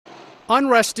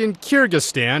Unrest in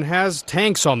Kyrgyzstan has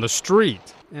tanks on the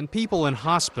street and people in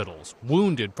hospitals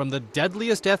wounded from the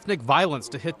deadliest ethnic violence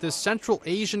to hit this Central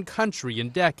Asian country in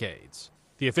decades.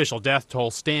 The official death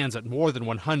toll stands at more than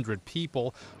 100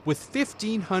 people, with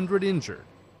 1,500 injured.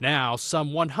 Now,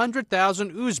 some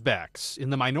 100,000 Uzbeks,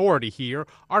 in the minority here,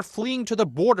 are fleeing to the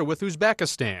border with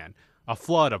Uzbekistan. A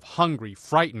flood of hungry,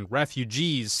 frightened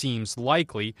refugees seems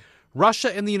likely.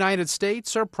 Russia and the United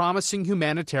States are promising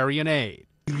humanitarian aid.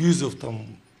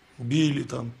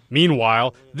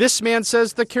 Meanwhile, this man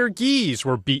says the Kyrgyz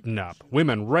were beaten up,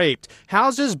 women raped,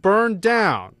 houses burned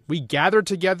down. We gathered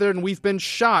together and we've been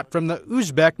shot from the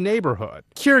Uzbek neighborhood.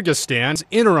 Kyrgyzstan's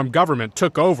interim government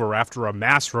took over after a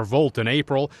mass revolt in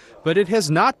April, but it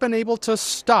has not been able to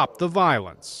stop the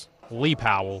violence. Lee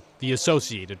Powell, The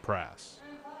Associated Press.